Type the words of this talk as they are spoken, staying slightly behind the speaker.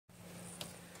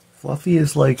Fluffy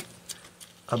is like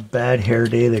a bad hair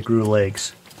day that grew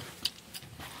legs.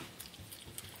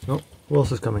 Oh, who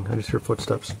else is coming? I just hear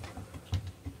footsteps.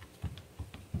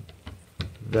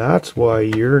 That's why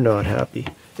you're not happy.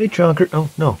 Hey, Chonker.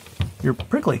 Oh, no. You're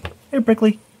Prickly. Hey,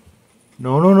 Prickly.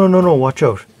 No, no, no, no, no. Watch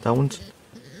out. That one's...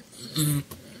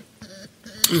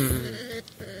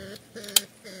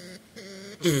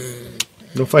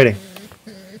 No fighting.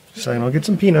 Saying I'll get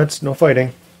some peanuts. No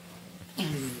fighting.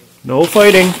 No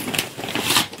fighting.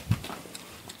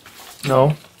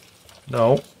 No.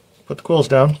 No. Put the quills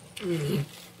down.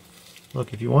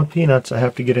 Look, if you want peanuts, I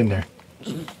have to get in there.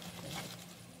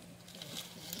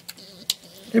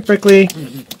 Hey, Prickly.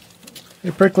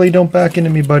 Hey, Prickly, don't back into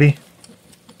me, buddy.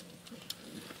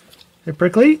 Hey,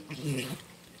 Prickly.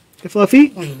 Hey,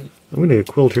 Fluffy. I'm going to get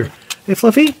a quilt here. Hey,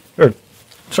 Fluffy. Or,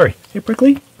 sorry. Hey,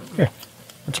 Prickly. Here.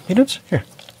 Want some peanuts? Here.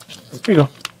 Here you go.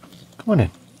 Come on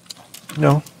in.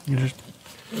 No, you're just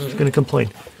going to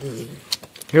complain.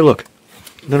 Here, look.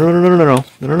 No, no, no, no, no, no,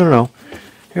 no, no, no, no.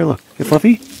 Here, look. Hey,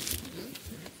 Fluffy.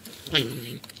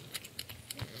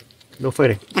 No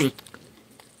fighting.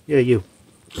 Yeah, you.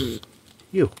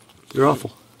 You. You're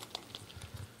awful.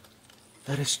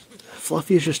 That is...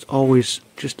 Fluffy is just always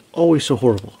so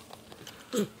horrible.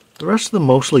 The rest of them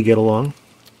mostly get along.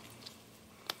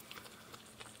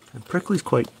 And Prickly's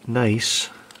quite nice.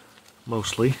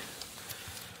 Mostly.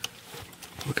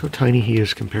 Look how tiny he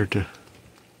is compared to,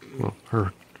 well,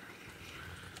 her.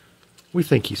 We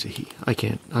think he's a he. I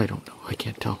don't know. I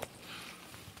can't tell.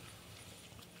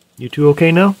 You two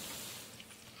okay now?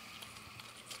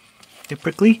 Hey,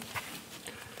 Prickly?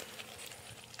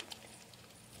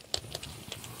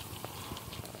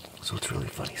 So it's really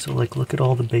funny. So, like, look at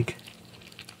all the big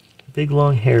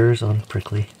long hairs on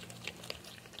Prickly.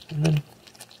 And then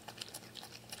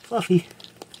Fluffy.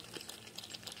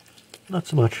 Not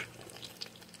so much.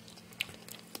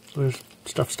 There's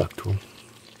stuff stuck to him.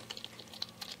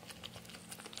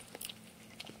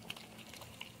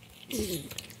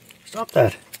 Stop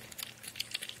that.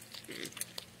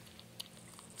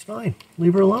 It's fine.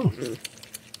 Leave her alone.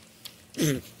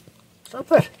 Stop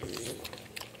that.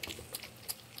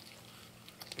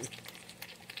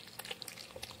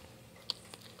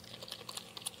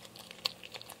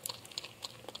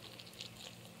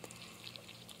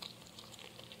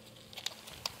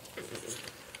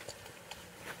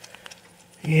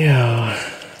 Yeah,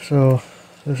 so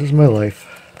this is my life.